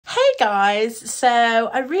guys, so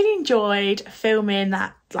I really enjoyed filming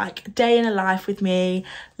that like day in a life with me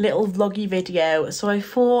little vloggy video, so I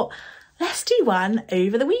thought let's do one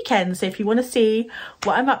over the weekend. So if you want to see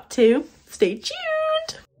what I'm up to, stay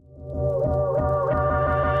tuned.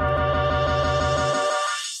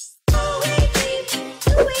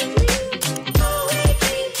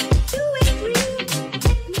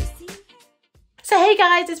 So hey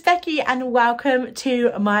guys, it's Becky and welcome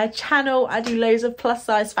to my channel. I do loads of plus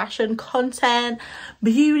size fashion content,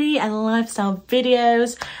 beauty and lifestyle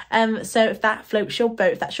videos. So if that floats your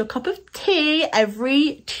boat, if that's your cup of tea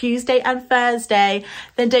every Tuesday and Thursday,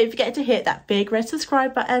 then don't forget to hit that big red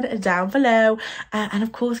subscribe button down below. And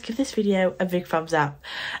of course, give this video a big thumbs up.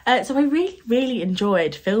 So I really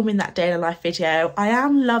enjoyed filming that day in a life video. I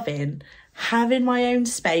am loving having my own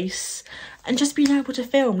space and just being able to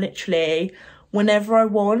film literally whenever I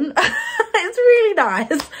want. It's really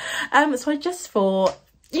nice. So I just thought,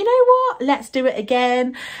 you know what, let's do it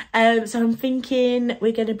again. So I'm thinking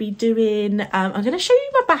we're going to be doing, I'm going to show you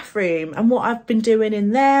my bathroom and what I've been doing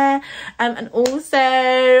in there. And also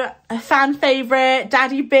a fan favourite,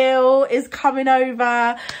 Daddy Bill, is coming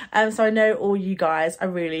over. So I know all you guys are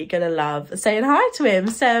really going to love saying hi to him.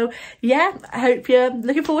 So yeah, I hope you're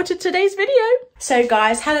looking forward to today's video. So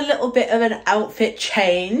guys, had a little bit of an outfit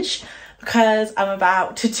change because I'm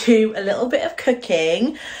about to do a little bit of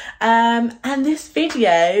cooking, and this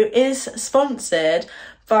video is sponsored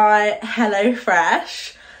by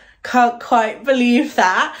HelloFresh. Can't quite believe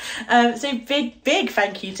that. So big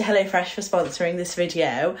thank you to HelloFresh for sponsoring this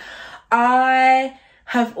video. I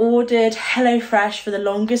have ordered HelloFresh for the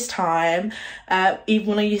longest time, even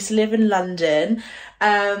when I used to live in London.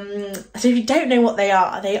 So if you don't know what they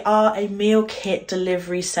are a meal kit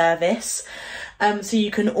delivery service. So you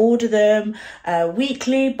can order them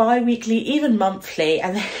weekly, bi-weekly, even monthly,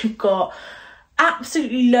 and they've got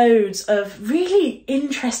absolutely loads of really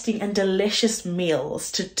interesting and delicious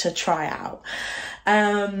meals to try out.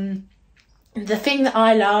 The thing that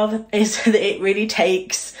I love is that it really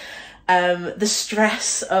takes the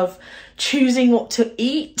stress of choosing what to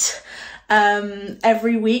eat.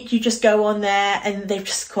 Every week you just go on there and they've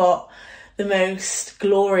just got the most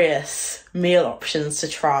glorious meal options to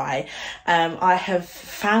try. I have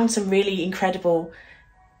found some really incredible,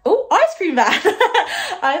 ice cream van.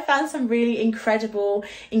 I found some really incredible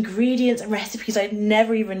ingredients and recipes I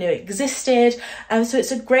never even knew existed. So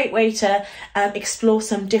it's a great way to explore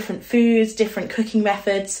some different foods, different cooking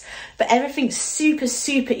methods, but everything's super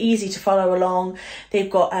easy to follow along. They've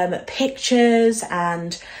got pictures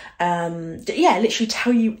and yeah, literally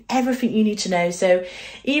tell you everything you need to know. So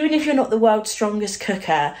even if you're not the world's strongest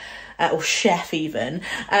cooker or chef even,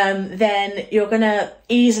 then you're gonna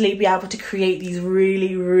easily be able to create these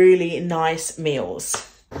really nice meals.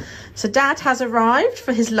 So Dad has arrived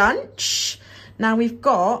for his lunch. Now we've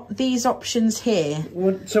got these options here.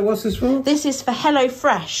 So what's this for? This is for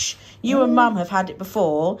HelloFresh. You and Mum have had it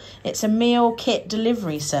before. It's a meal kit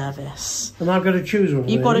delivery service. And I've got to choose one.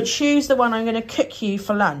 You've got to choose the one I'm going to cook you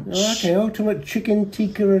for lunch. Oh, okay, ultimate chicken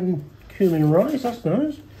tikka and cumin rice. That's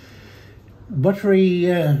nice. Buttery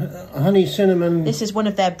honey cinnamon. This is one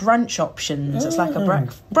of their brunch options. It's like a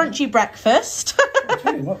brunchy breakfast. I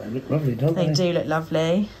tell you what, they look lovely, don't they? They do look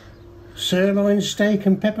lovely. Sirloin steak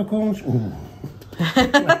and peppercorns. Ooh.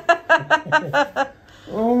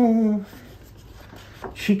 Oh.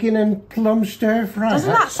 Chicken and plum stir fry.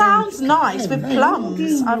 Doesn't that sound nice with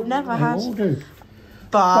plums? I've never had.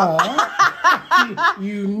 But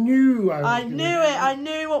you knew I knew it. I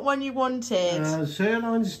knew what one you wanted.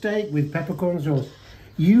 Sirloin steak with peppercorn sauce.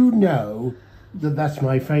 You know that's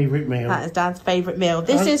my favourite meal. That is Dad's favourite meal.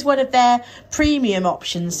 This is one of their premium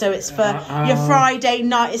options, so it's for your Friday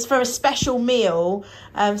night. It's for a special meal.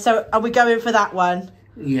 So are we going for that one?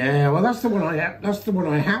 Yeah, well, that's the one I have. That's the one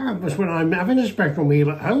I have. That's when I'm having a special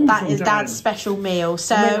meal at home. That is Dad's special meal.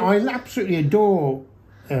 So I absolutely adore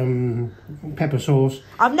pepper sauce.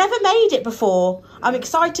 I've never made it before. I'm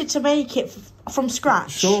excited to make it from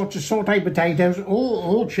scratch. Sauteed potatoes,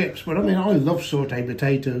 all chips, but I mean, I love sauteed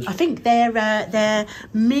potatoes. I think they're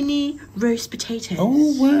mini roast potatoes.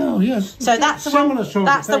 Oh well, yes. So that's the one.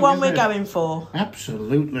 That's the one we're going for.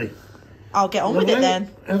 Absolutely. I'll get on with it then.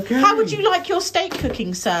 Okay. How would you like your steak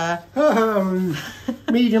cooking, sir?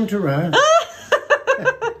 Medium to rare.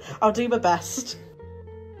 I'll do my best.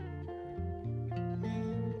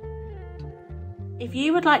 If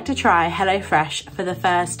you would like to try HelloFresh for the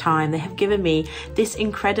first time, they have given me this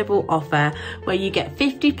incredible offer where you get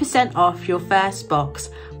 50% off your first box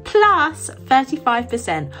plus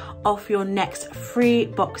 35% off your next 3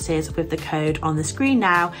 boxes with the code on the screen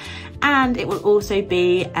now, and it will also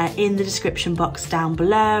be in the description box down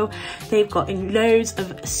below. They've got loads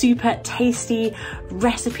of super tasty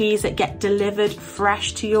recipes that get delivered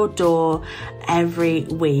fresh to your door every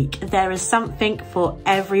week. There is something for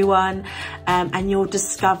everyone, and you'll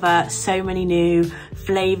discover so many new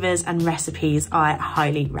flavors and recipes. I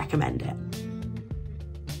highly recommend it.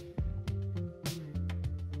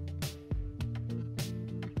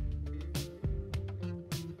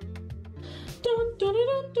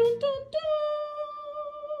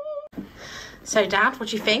 So Dad, what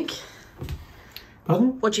do you think?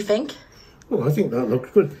 Pardon? What do you think? Well, I think that looks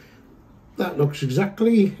good. That looks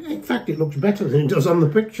exactly, in fact, it looks better than it does on the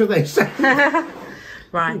picture they sent.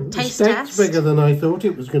 Right, taste the test. steak's bigger than I thought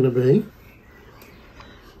it was going to be.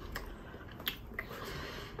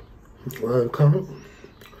 Well, I can't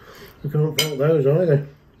fault those either.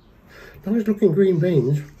 Nice looking green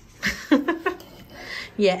beans.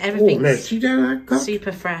 Yeah, everything's no, see that cup?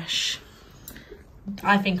 super fresh.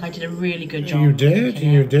 I think I did a really good job. You did,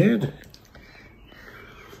 you did.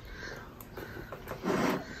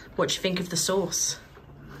 What do you think of the sauce?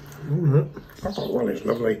 Oh, well, it's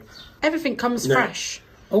lovely. Everything comes fresh.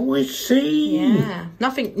 Oh, I see. Yeah,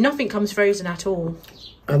 nothing comes frozen at all.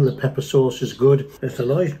 And the pepper sauce is good. It's a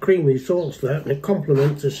nice creamy sauce, that, and it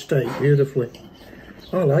complements the steak beautifully.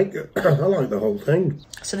 I like it. I like the whole thing.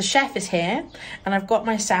 So the chef is here, and I've got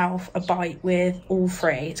myself a bite with all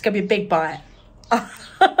 3. It's going to be a big bite.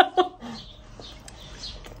 I've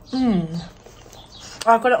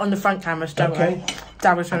got it on the front camera, so don't worry.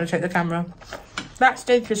 Dad was trying to take the camera. That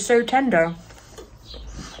steak is so tender.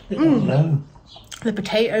 No. The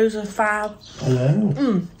potatoes are fab.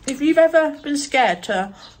 Hello. If you've ever been scared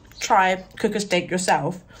to try cook a steak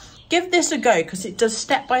yourself, give this a go, because it does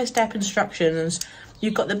step-by-step instructions.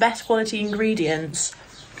 You've got the best quality ingredients.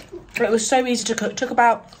 It was so easy to cook. It took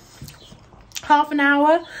about half an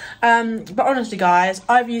hour. But honestly, guys,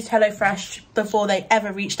 I've used HelloFresh before they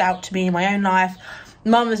ever reached out to me in my own life.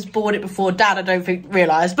 Mum has bought it before. Dad, I don't think,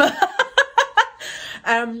 realised. But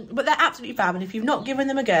they're absolutely fab. And if you've not given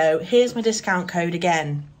them a go, here's my discount code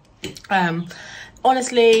again.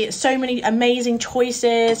 Honestly, so many amazing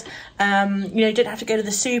choices. You know, you don't have to go to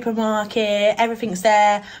the supermarket. Everything's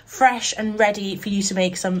there, fresh and ready for you to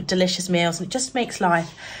make some delicious meals. And it just makes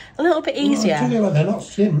life a little bit easier. Well, I tell you what, they're not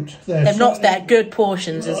simped. They're good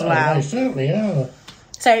portions as well. They certainly are.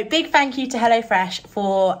 So big thank you to HelloFresh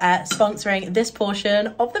for sponsoring this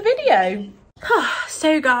portion of the video.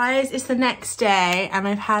 So guys, it's the next day and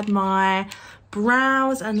I've had my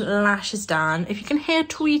brows and lashes done. If you can hear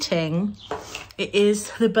tweeting, it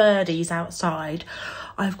is the birdies outside.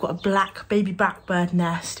 I've got a black baby blackbird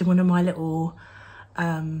nest in one of my little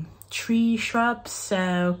tree shrubs,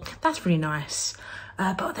 so that's really nice.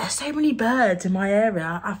 But there's so many birds in my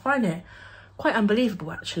area. I find it quite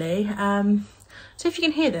unbelievable, actually. So if you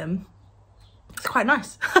can hear them, it's quite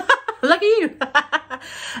nice. Lucky you.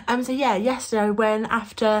 So yeah, yesterday I went,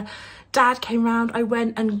 after Dad came round, I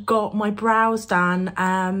went and got my brows done.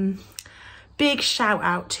 Big shout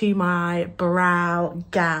out to my brow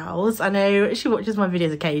gals. I know she watches my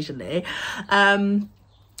videos occasionally.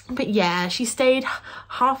 But yeah, she stayed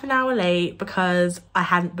half an hour late because I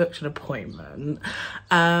hadn't booked an appointment.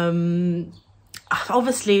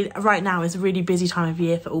 Obviously right now is a really busy time of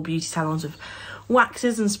year for all beauty salons with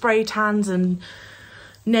waxes and spray tans and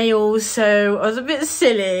nails, so I was a bit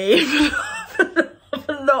silly for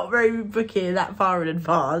not really booking that far in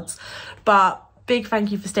advance. But big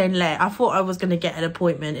thank you for staying late. I thought I was going to get an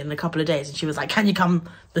appointment in a couple of days, and she was like, can you come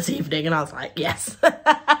this evening? And I was like, yes.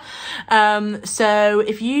 So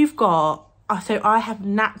if you've got, so I have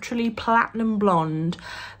naturally platinum blonde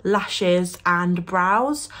lashes and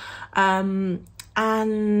brows,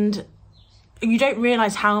 and you don't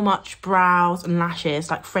realise how much brows and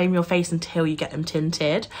lashes like frame your face until you get them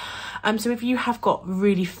tinted. So if you have got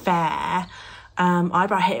really fair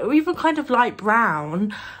eyebrow hair, or even kind of light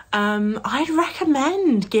brown, I'd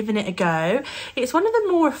recommend giving it a go. It's one of the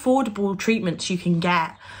more affordable treatments you can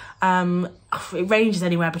get. It ranges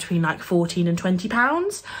anywhere between like £14 and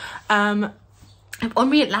 £20. On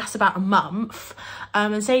me it lasts about a month.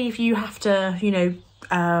 And say if you have to, you know,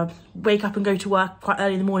 wake up and go to work quite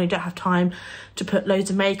early in the morning, don't have time to put loads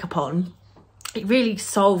of makeup on, it really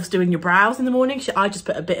solves doing your brows in the morning. I just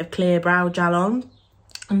put a bit of clear brow gel on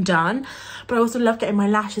and done. But I also love getting my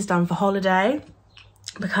lashes done for holiday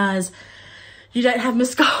because you don't have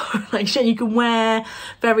mascara. Like, you can wear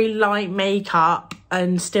very light makeup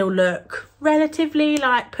and still look relatively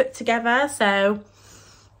like put together. So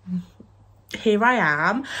here I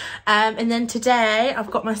am. And then today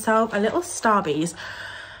I've got myself a little Starbies.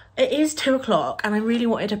 It is 2 o'clock and I really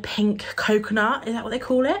wanted a pink coconut. Is that what they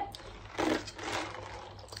call it?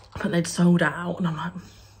 But they'd sold out and I'm like...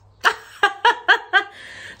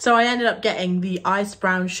 So I ended up getting the iced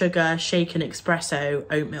brown sugar shaken espresso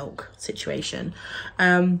oat milk situation.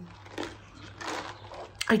 I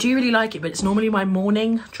do really like it, but it's normally my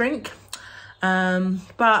morning drink.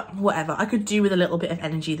 But whatever, I could do with a little bit of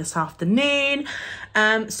energy this afternoon.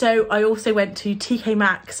 So I also went to TK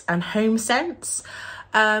Maxx and HomeSense.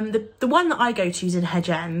 The one that I go to is in Hedge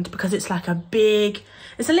End because it's like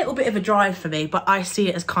it's a little bit of a drive for me, but I see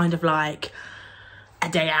it as kind of like a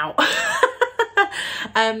day out.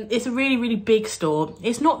 It's a really, really big store.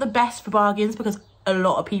 It's not the best for bargains because a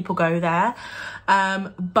lot of people go there.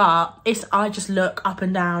 But I just look up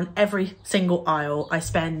and down every single aisle. I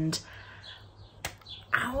spend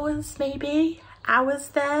hours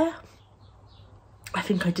there. I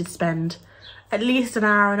think I did spend at least an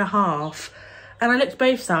hour and a half. And I looked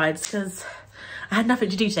both sides because I had nothing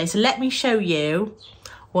to do today. So let me show you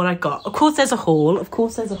what I got. Of course there's a haul.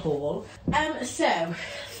 So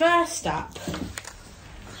first up,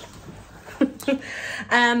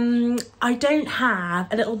 I don't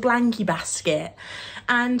have a little blankie basket,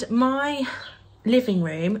 and my living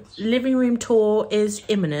room tour is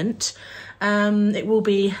imminent. It will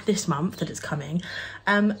be this month that it's coming.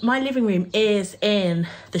 My living room is in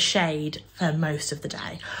the shade for most of the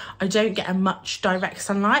day. I don't get much direct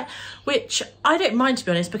sunlight, which I don't mind, to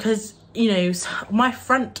be honest, because, you know, my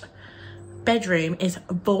front bedroom is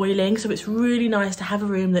boiling, so it's really nice to have a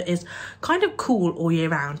room that is kind of cool all year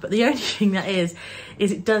round. But the only thing that is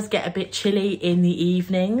it does get a bit chilly in the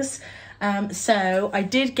evenings. So I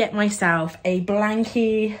did get myself a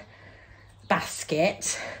blankie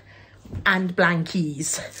basket and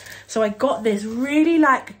blankies. So I got this really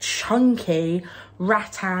like chunky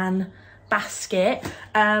rattan basket.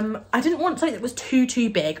 I didn't want something that was too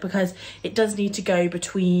big because it does need to go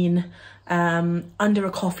between under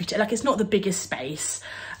a coffee table. Like, it's not the biggest space,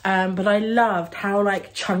 but I loved how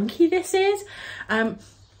like chunky this is. And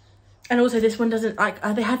also this one doesn't, like,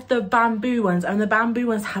 they have the bamboo ones, and the bamboo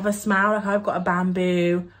ones have a smell. Like, I've got a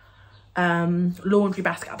bamboo laundry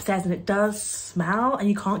basket upstairs and it does smell and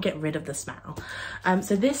you can't get rid of the smell.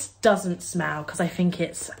 So this doesn't smell because I think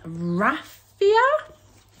it's raffia.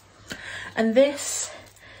 And this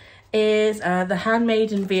is the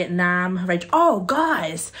handmade in Vietnam range. Oh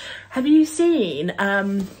guys, have you seen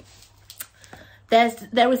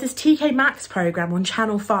there was this TK Maxx program on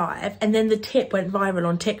Channel 5, and then the tip went viral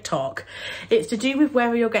on TikTok. It's to do with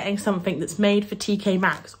whether you're getting something that's made for TK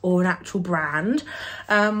Maxx or an actual brand.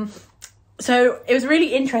 So it was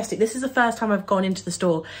really interesting. This is the first time I've gone into the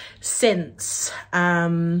store since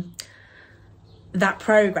that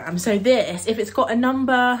program. So this, if it's got a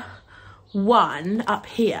number 1 up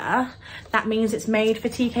here, that means it's made for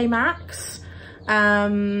TK Maxx.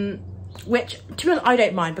 Which, to be honest, I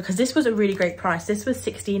don't mind because this was a really great price. This was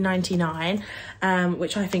 $16.99,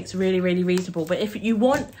 which I think is really, really reasonable. But if you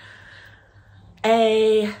want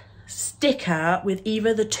a sticker with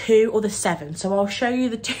either the 2 or the 7, so I'll show you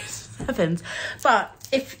the 2 7s. But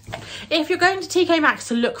if you're going to TK Maxx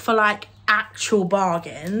to look for like actual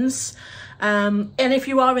bargains, and if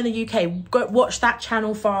you are in the UK, go watch that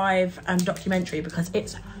Channel 5 documentary because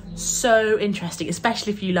it's so interesting,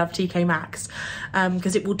 especially if you love TK Maxx,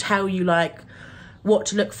 because it will tell you like what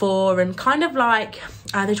to look for, and kind of like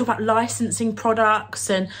they talk about licensing products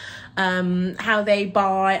and how they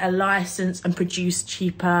buy a license and produce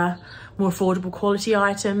cheaper, more affordable quality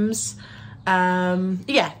items.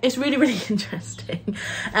 Yeah, it's really, really interesting.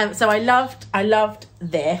 So I loved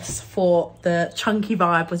this for the chunky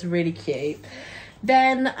vibe, was really cute.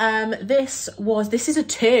 Then this is a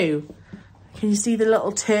 2. Can you see the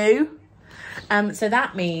little 2? So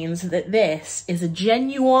that means that this is a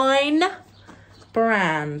genuine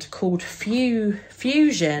brand called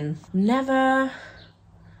Fusion. Never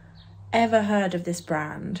ever heard of this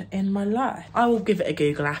brand in my life. I will give it a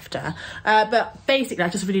Google after. But basically I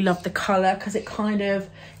just really love the colour because it kind of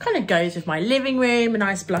goes with my living room, a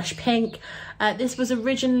nice blush pink. This was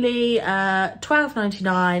originally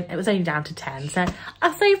 $12.99. It was only down to 10, so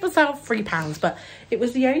I saved myself £3, but it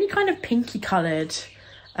was the only kind of pinky coloured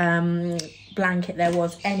blanket there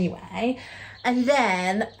was anyway. And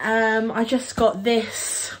then I just got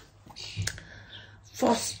this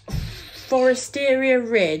Foresteria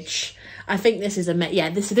Ridge. I think this is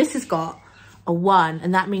this has got a 1,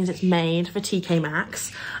 and that means it's made for TK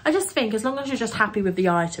Maxx. I just think as long as you're just happy with the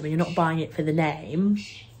item and you're not buying it for the name,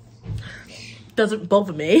 doesn't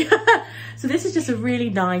bother me. So this is just a really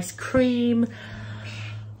nice cream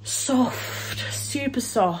soft, super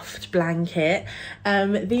soft blanket.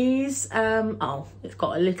 These oh, it's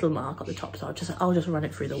got a little mark at the top, so I'll just run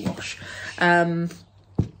it through the wash.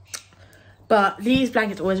 But these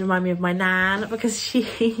blankets always remind me of my nan, because she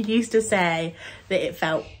used to say that it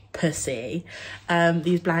felt pussy.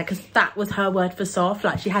 These blankets, that was her word for soft.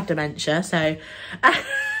 Like, she had dementia, so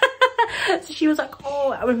so she was like,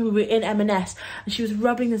 oh, I remember we were in M&S and she was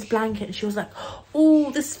rubbing this blanket and she was like,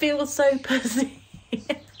 oh, this feels so pussy.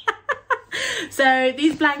 So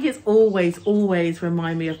these blankets always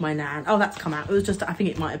remind me of my nan. Oh, that's come out. It was just, I think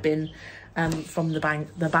it might have been from the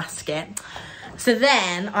basket. So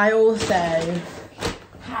then I also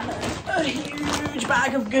have a huge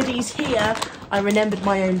bag of goodies here. I remembered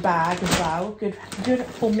my own bag as well. Good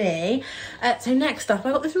for me. So next up,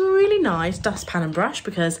 I got this really nice dustpan and brush,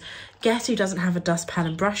 because guess who doesn't have a dustpan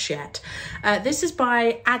and brush yet? This is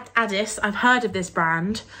by Addis. I've heard of this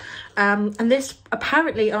brand. And this,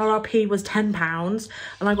 apparently RRP was £10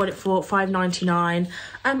 and I got it for $5.99.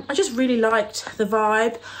 I just really liked the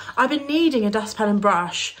vibe. I've been needing a dustpan and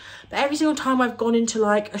brush, but every single time I've gone into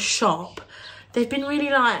like a shop, they've been really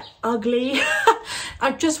like ugly.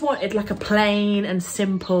 I just wanted like a plain and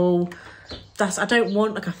simple dust. I don't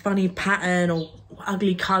want like a funny pattern or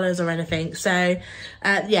ugly colours or anything. So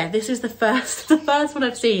yeah, this is the first one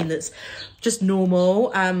I've seen that's just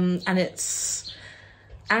normal. And it's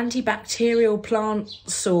antibacterial plant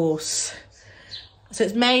sauce. So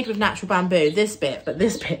it's made with natural bamboo, this bit, but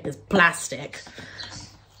this bit is plastic.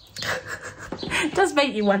 It does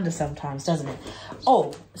make you wonder sometimes, doesn't it?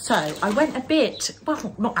 Oh, so I went a bit,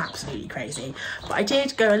 well, not absolutely crazy, but I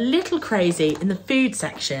did go a little crazy in the food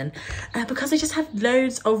section because they just have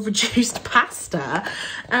loads of reduced pasta,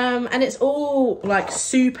 and it's all like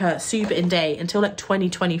super in date until like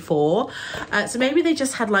 2024. So maybe they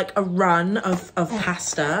just had like a run of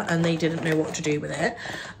pasta and they didn't know what to do with it.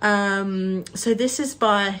 So this is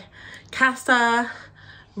by Casa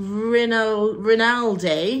Rinaldi.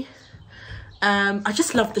 I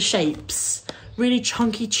just love the shapes, really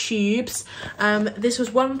chunky tubes. This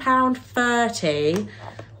was £1.30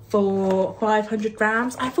 for 500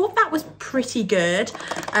 grams. I thought that was pretty good,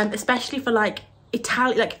 especially for like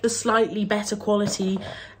Italian, like the slightly better quality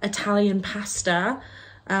Italian pasta.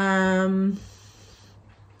 I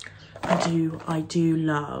do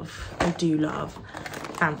love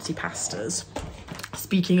fancy pastas.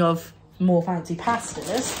 Speaking of more fancy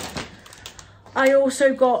pastas, I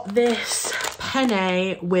also got this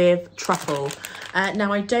penne with truffle.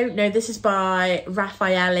 Now I don't know, this is by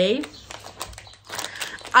Raffaelli.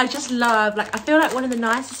 I just love, like, I feel like one of the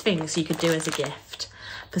nicest things you could do as a gift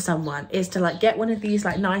for someone is to like get one of these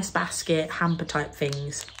like nice basket hamper type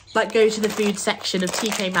things. Like go to the food section of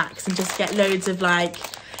TK Maxx and just get loads of like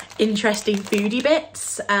interesting foodie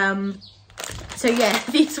bits. So yeah,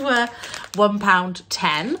 these were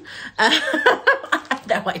 £1.10. I have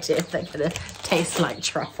no idea if they're gonna taste like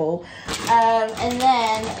truffle. And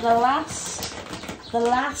then the last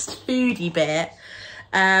foodie bit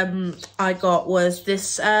I got was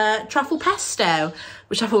this truffle pesto,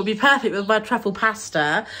 which I thought would be perfect with my truffle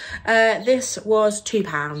pasta. This was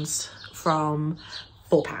 £2 from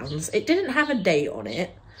 £4. It didn't have a date on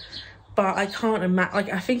it, but I can't imagine, like,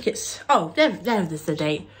 I think it's, oh, there's the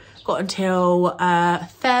date. Got until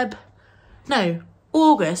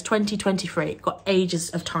August 2023. Got ages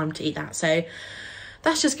of time to eat that, so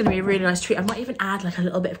that's just going to be a really nice treat. I might even add like a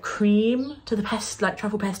little bit of cream to the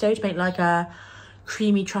truffle pesto to make like a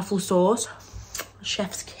creamy truffle sauce.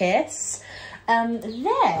 Chef's kiss.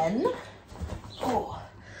 Then, oh,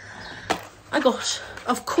 I got,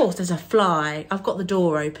 of course there's a fly. I've got the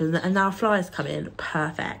door open and now flies come in.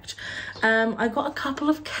 Perfect. I got a couple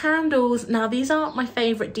of candles. Now these aren't my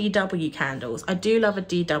favourite DW candles. I do love a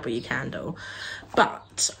DW candle,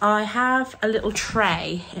 but I have a little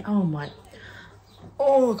tray.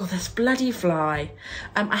 Oh god, this bloody fly.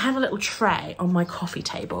 I have a little tray on my coffee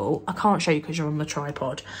table. I can't show you because you're on the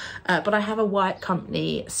tripod, but I have a White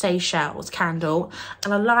Company Seychelles candle,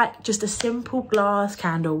 and I like just a simple glass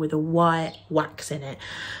candle with a white wax in it.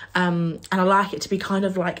 And I like it to be kind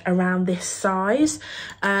of like around this size.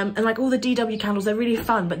 And like all the DW candles, they're really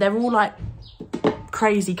fun, but they're all like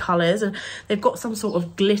crazy colours and they've got some sort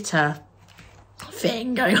of glitter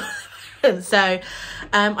thing going on. So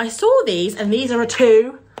I saw these, and these are a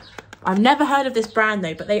 2. I've never heard of this brand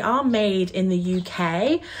though, but they are made in the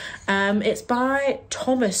UK. It's by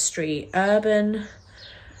Thomas Street Urban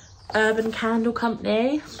Candle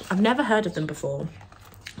Company. I've never heard of them before,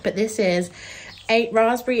 but this is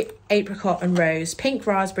raspberry, apricot and rose, pink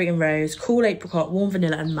raspberry and rose, cool apricot, warm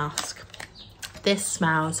vanilla and musk. This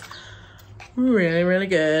smells really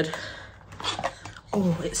good.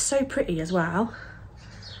 Oh, it's so pretty as well.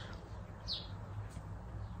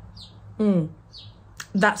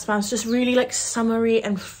 That smells just really like summery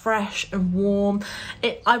and fresh and warm.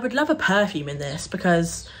 I would love a perfume in this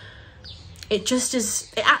because it just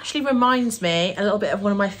is, it actually reminds me a little bit of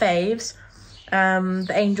one of my faves,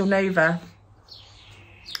 the Angel Nova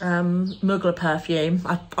Mugler perfume.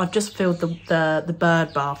 I've just filled the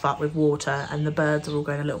bird bath up with water and the birds are all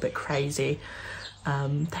going a little bit crazy.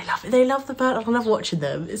 They love the bird. I love watching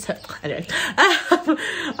them. Anyway,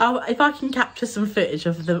 if I can capture some footage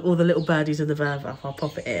of all the little birdies in the bird bath, I'll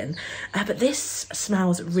pop it in. But this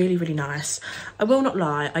smells really, really nice. I will not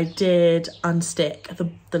lie, I did unstick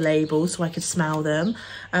the label so I could smell them,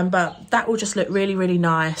 but that will just look really, really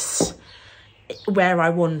nice where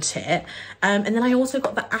I want it. And then I also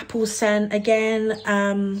got the apple scent again.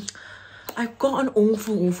 I've got an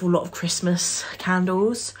awful lot of Christmas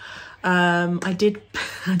candles. I did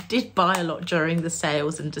buy a lot during the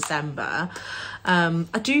sales in December.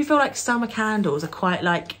 I do feel like summer candles are quite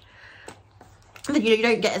like, you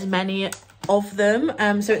don't get as many of them,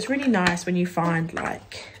 so it's really nice when you find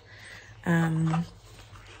like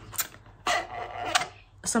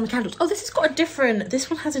summer candles. Oh, this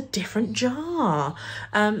one has a different jar.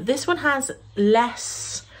 This one has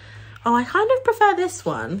less. Oh, I kind of prefer this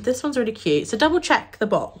one. This one's really cute. So double check the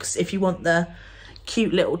box if you want the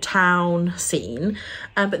cute little town scene,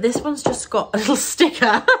 but this one's just got a little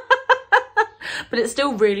sticker but it's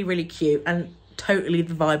still really, really cute and totally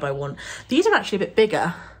the vibe I want. These are actually a bit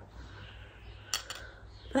bigger,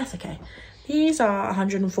 but that's okay. These are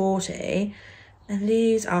 140 and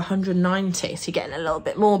these are 190, so you're getting a little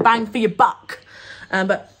bit more bang for your buck.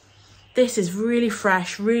 But this is really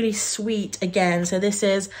fresh, really sweet again. So this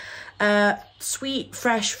is sweet,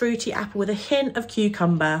 fresh, fruity apple with a hint of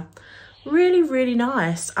cucumber. Really, really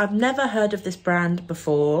nice. I've never heard of this brand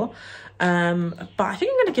before, but I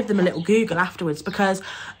think I'm going to give them a little Google afterwards because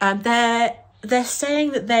they're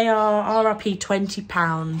saying that they are RRP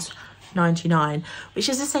 £20.99, which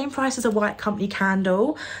is the same price as a White Company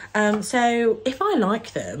candle. So if I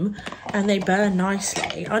like them and they burn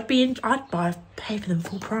nicely, I'd pay for them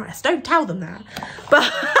full price. Don't tell them that,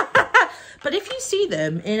 but but if you see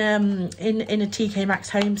them in a TK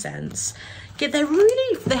Maxx HomeSense,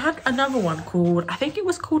 they had another one called, I think it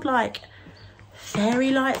was called like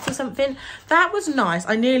Fairy Lights or something. That was nice.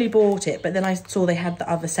 I nearly bought it, but then I saw they had the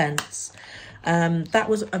other scents. That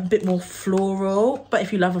was a bit more floral, but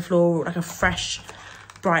if you love a floral, like a fresh,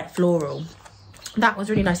 bright floral, that was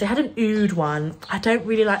really nice. They had an oud one. I don't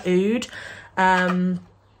really like oud.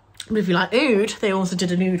 But if you like oud, they also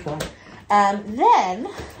did an oud one. Then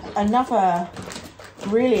another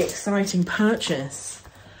really exciting purchase.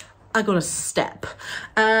 I got a step.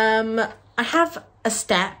 I have a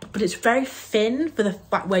step, but it's very thin for the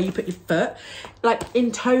where you put your foot. Like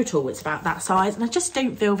in total, it's about that size, and I just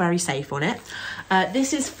don't feel very safe on it.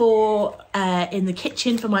 This is for in the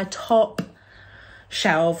kitchen for my top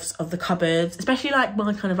shelves of the cupboards, especially like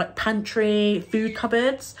my kind of like pantry food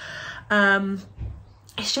cupboards.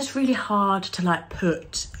 It's just really hard to like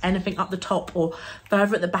put anything up the top or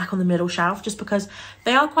further at the back on the middle shelf, just because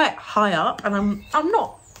they are quite high up, and I'm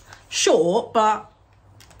not short, but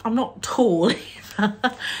I'm not tall either.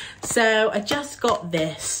 So I just got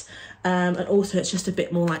this, and also it's just a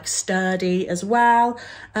bit more like sturdy as well.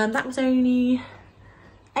 That was only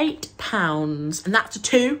 £8, and that's a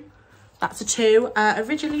two.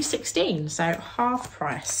 Originally 16, so half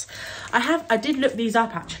price. I did look these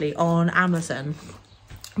up actually on Amazon,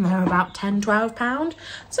 and they're about £10–12,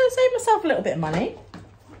 so I saved myself a little bit of money.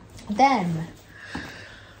 Then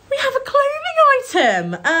we have a clothing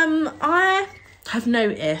item. I have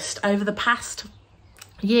noticed over the past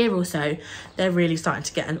year or so, they're really starting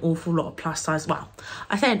to get an awful lot of plus size. Well,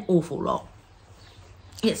 I say an awful lot.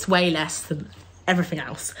 It's way less than everything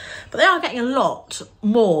else, but they are getting a lot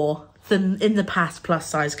more than in the past plus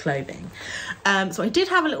size clothing. So I did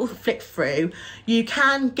have a little flick through. You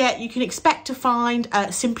can expect to find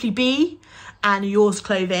Simply Be and Yours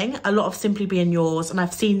clothing, a lot of Simply Be and Yours, and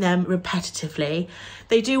I've seen them repetitively.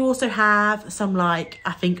 They do also have some like,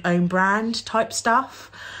 I think, own brand type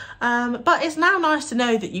stuff. But it's now nice to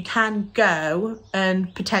know that you can go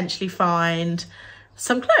and potentially find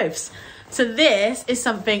some clothes. So this is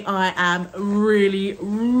something I am really,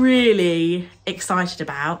 really excited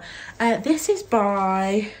about. This is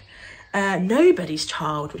by Nobody's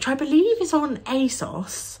Child, which I believe is on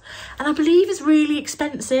ASOS, and I believe is really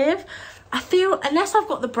expensive. I feel, unless I've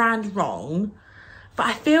got the brand wrong, but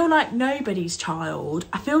I feel like Nobody's Child,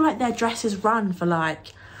 I feel like their dresses run for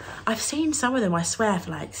like, I've seen some of them, I swear,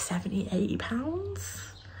 for like £70–80.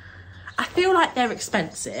 I feel like they're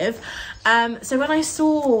expensive. So when I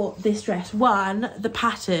saw this dress, one, the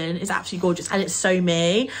pattern is absolutely gorgeous and it's so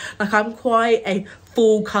me. Like, I'm quite a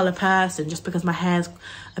full colour person just because my hair's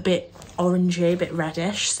a bit orangey, a bit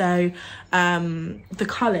reddish. So the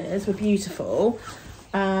colours were beautiful.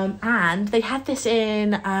 And they had this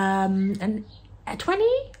in a 20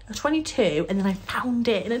 or 22, and then I found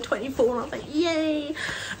it in a 24 and I was like, yay.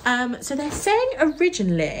 So they're saying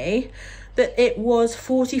originally that it was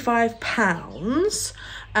 £45,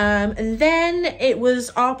 and then it was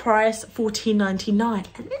our price £14.99,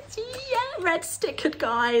 and it's red stickered,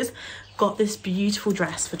 guys. Got this beautiful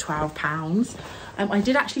dress for £12. I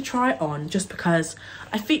did actually try it on just because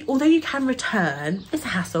I think, although you can return, it's a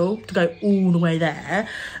hassle to go all the way there,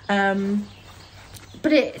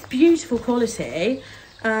 but it's beautiful quality.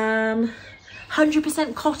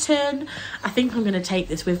 100% cotton. I think I'm going to take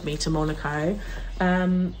this with me to Monaco.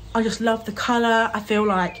 I just love the colour. I feel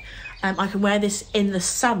like I can wear this in the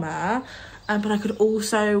summer, but I could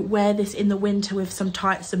also wear this in the winter with some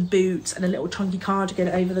tights and boots and a little chunky cardigan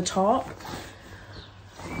over the top.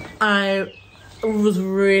 I was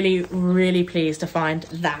really pleased to find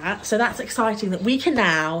that. So that's exciting that we can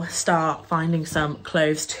now start finding some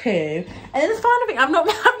clothes too. And then the final thing, I've not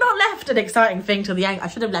left an exciting thing till the end. I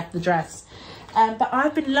should have left the dress. But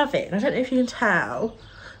I've been loving, I don't know if you can tell,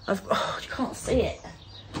 oh, you can't see it.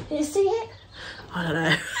 Can you see it? I don't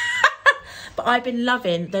know. But I've been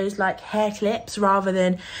loving those like hair clips rather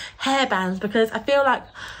than hairbands, because I feel like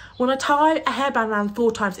when I tie a hairband around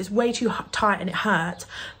 4 times, it's way too tight and it hurts.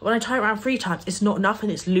 But when I tie it around 3 times, it's not enough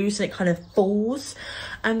and it's loose and it kind of falls.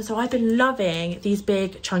 So I've been loving these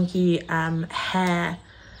big chunky hair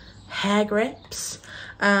grips.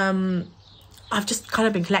 I've just kind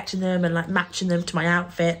of been collecting them and like matching them to my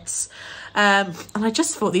outfits. And I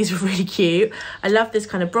just thought these were really cute. I love this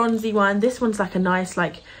kind of bronzy one. This one's like a nice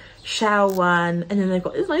like shell one, and then they've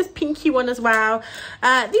got this nice pinky one as well. These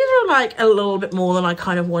are like a little bit more than I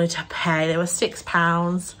kind of wanted to pay. They were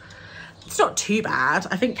 £6. It's not too bad.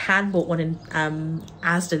 I think Can bought one in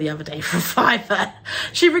Asda the other day for £5.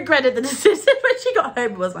 She regretted the decision when she got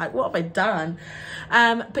home and was like, what have I done?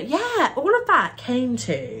 But yeah, all of that came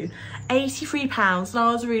to £83, and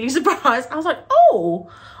I was really surprised. I was like,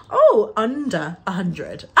 oh, under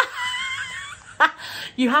 100.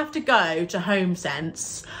 You have to go to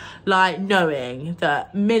HomeSense like knowing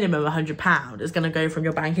that minimum £100 is going to go from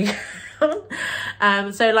your bank account.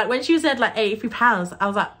 So like when she said like £83, I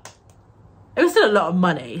was like, it was still a lot of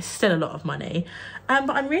money, but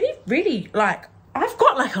I'm really like, I've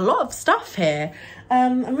got like a lot of stuff here,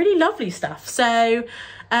 and really lovely stuff. So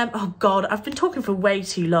oh god, I've been talking for way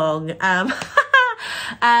too long. I'm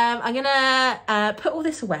gonna put all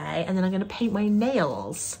this away, and then I'm gonna paint my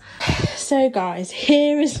nails. So guys,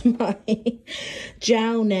 here is my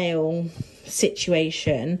gel nail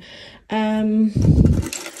situation.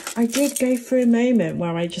 I did go through a moment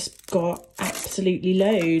where I just got absolutely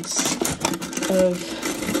loads of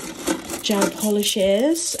gel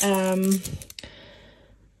polishes.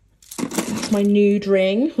 That's my nude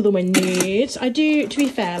ring with all my nudes. I do, to be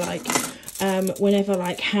fair, like whenever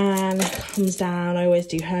like Han comes down, I always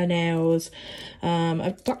do her nails.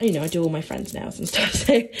 I do all my friends' nails and stuff,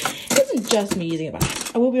 so it isn't just me using it.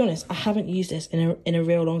 But I will be honest, I haven't used this in a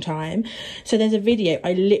real long time. So there's a video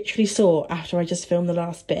I literally saw after I just filmed the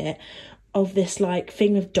last bit of this like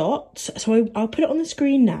thing with dots. So I'll put it on the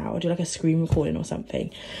screen now. I'll do like a screen recording or something.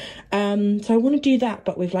 So I want to do that,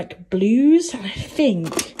 but with like blues, and I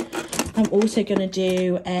think I'm also going to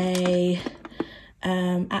do a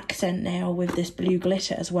accent nail with this blue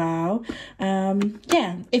glitter as well.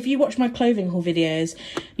 Yeah, if you watch my clothing haul videos,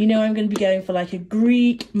 you know I'm going to be going for like a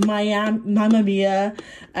Greek Mamma Mia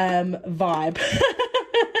vibe.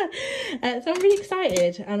 So I'm really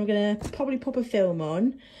excited. I'm going to probably pop a film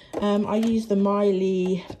on. I use the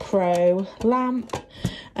Miley Pro lamp,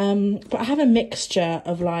 but I have a mixture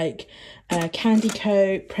of like Candy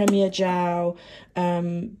Coat, Premier Gel,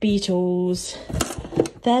 Beetles.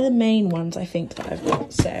 They're the main ones I think that I've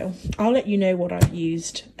got, so I'll let you know what I've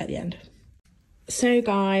used at the end. So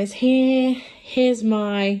guys, here's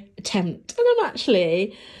my attempt, and I'm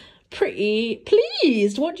actually pretty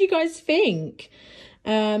pleased. What do you guys think?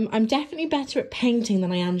 I'm definitely better at painting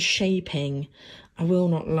than I am shaping, I will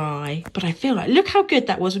not lie, but I feel like, look how good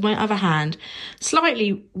that was with my other hand.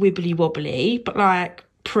 Slightly wibbly wobbly, but like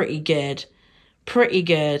pretty good.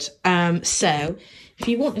 So if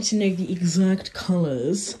you wanted to know the exact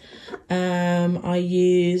colours, I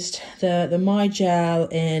used the My Gel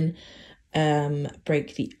in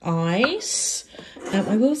Break the Ice.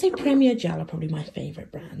 I will say Premier Gel are probably my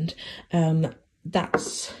favourite brand.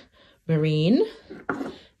 That's Marine.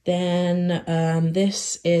 Then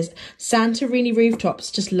this is Santorini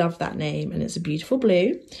Rooftops. Just love that name, and it's a beautiful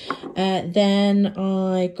blue. Then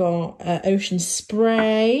I got Ocean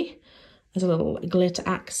Spray as a little glitter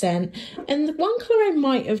accent. And the one colour I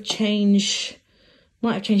might have changed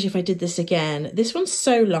if I did this again. This one's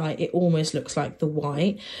so light, it almost looks like the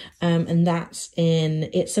white. And that's in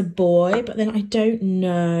It's a Boy, but then I don't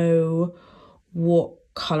know what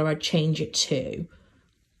colour I'd change it to.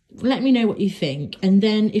 Let me know what you think. And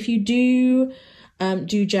then if you do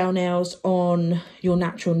gel nails on your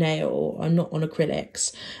natural nail and not on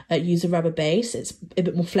acrylics, use a rubber base. It's a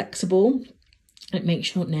bit more flexible. It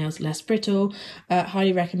makes your nails less brittle.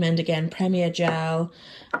 Highly recommend, again, Premier Gel,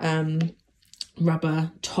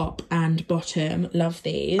 rubber top and bottom. Love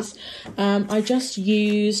these. I just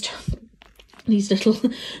used these little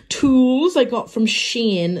tools I got from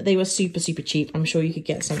Shein. They were super cheap. I'm sure you could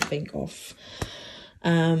get something off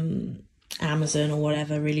Amazon or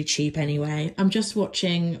whatever really cheap anyway. I'm just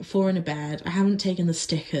watching Four in a Bed. I haven't taken the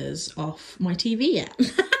stickers off my TV yet.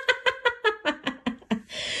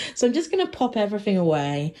 So I'm just gonna pop everything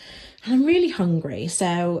away, and I'm really hungry.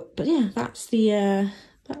 So, but yeah, that's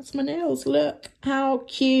my nails. Look how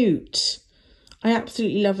cute. I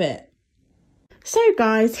absolutely love it. So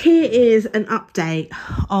guys, here is an update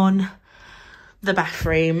on the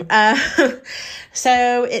bathroom.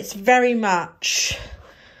 So it's very much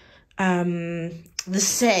the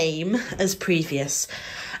same as previous.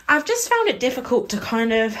 I've just found it difficult to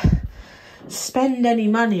kind of spend any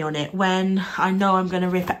money on it when I know I'm going to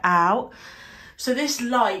rip it out. So this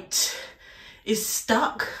light is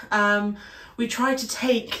stuck. We tried to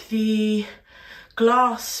take the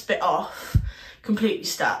glass bit off, completely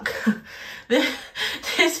stuck.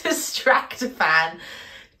 This extractor fan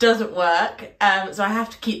doesn't work, so I have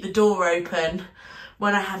to keep the door open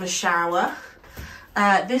when I have a shower.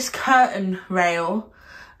 This curtain rail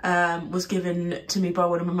was given to me by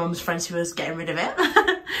one of my mum's friends who was getting rid of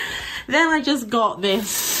it. Then I just got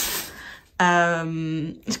this,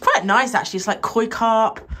 it's quite nice actually, it's like koi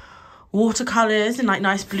carp watercolours and like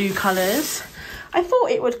nice blue colours. I thought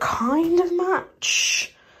it would kind of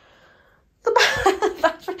match the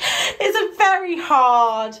bathroom. It's a very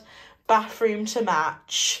hard bathroom to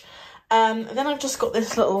match. Then I've just got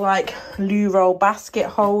this little like loo roll basket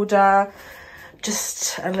holder,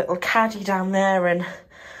 just a little caddy down there, and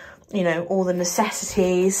you know, all the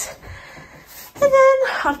necessities. And then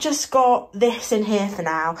I've just got this in here for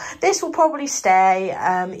now. This will probably stay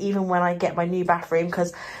even when I get my new bathroom,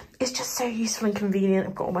 because it's just so useful and convenient.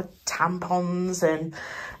 I've got all my tampons and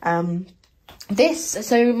this.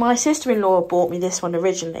 So my sister-in-law bought me this one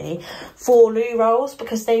originally for loo rolls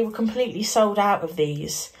because they were completely sold out of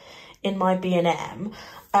these in my B&M.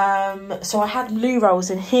 So I had loo rolls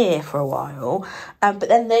in here for a while, but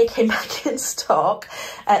then they came back in stock,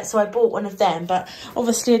 so I bought one of them. But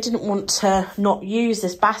obviously I didn't want to not use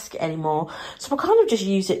this basket anymore, so I kind of just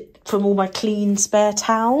use it from all my clean spare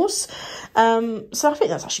towels. So I think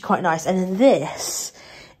that's actually quite nice. And then this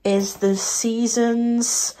is the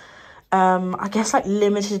Seasons, I guess like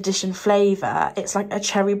limited edition flavour. It's like a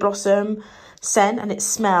cherry blossom scent, and it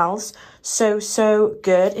smells so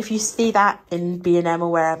good. If you see that in B&M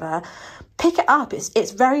or wherever, pick it up.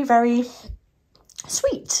 It's very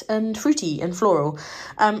sweet and fruity and floral,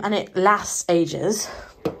 and it lasts ages.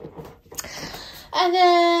 And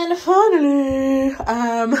then finally,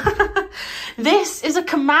 this is a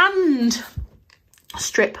command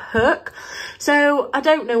strip hook. So I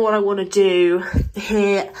don't know what I want to do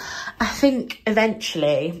here. I think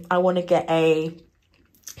eventually I want to get a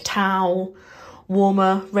towel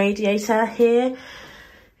warmer radiator here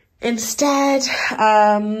instead.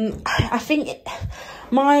 I think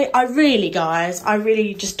I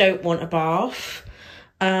really just don't want a bath.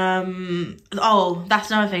 Oh,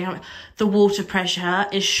 that's another thing. The water pressure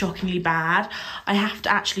is shockingly bad. I have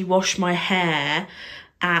to actually wash my hair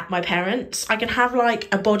at my parents'. I can have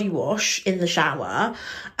like a body wash in the shower,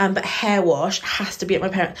 but hair wash has to be at my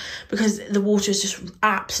parents' because the water is just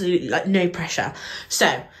absolutely like no pressure.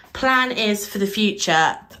 So plan is for the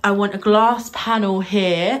future, I want a glass panel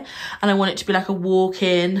here, and I want it to be like a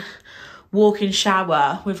walk-in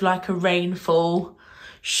shower with like a rainfall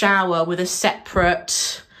shower with a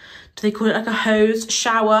separate, do they call it like a hose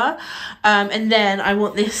shower? And then I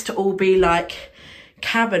want this to all be like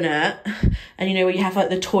cabinet, and you know where you have like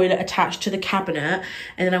the toilet attached to the cabinet,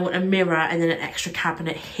 and then I want a mirror and then an extra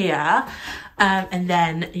cabinet here, and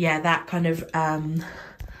then yeah, that kind of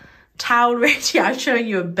towel radiator. I'm showing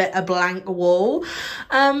you a blank wall,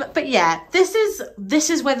 but yeah, this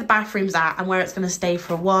is where the bathroom's at and where it's going to stay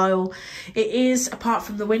for a while. It is, apart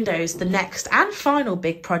from the windows, the next and final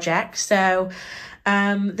big project. So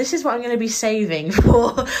This is what I'm going to be saving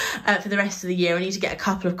for the rest of the year. I need to get a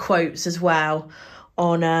couple of quotes as well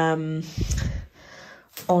on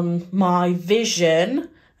my vision.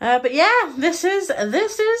 But yeah, this is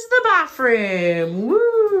the bathroom.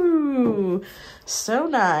 Woo! So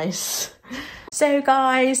nice. So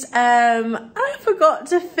guys, I forgot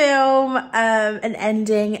to film an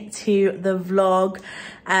ending to the vlog.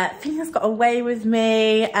 Things got away with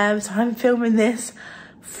me, so I'm filming this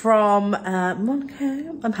from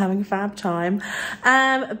Monaco. I'm having a fab time.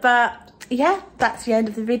 But yeah, that's the end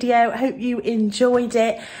of the video. I hope you enjoyed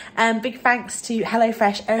it. Big thanks to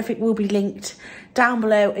HelloFresh. Everything will be linked down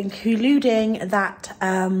below, including that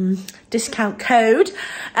discount code.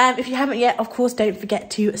 If you haven't yet, of course, don't forget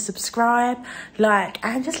to subscribe, like,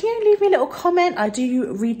 and just leave me a little comment. I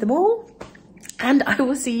do read them all. And I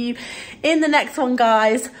will see you in the next one,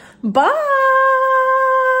 guys. Bye.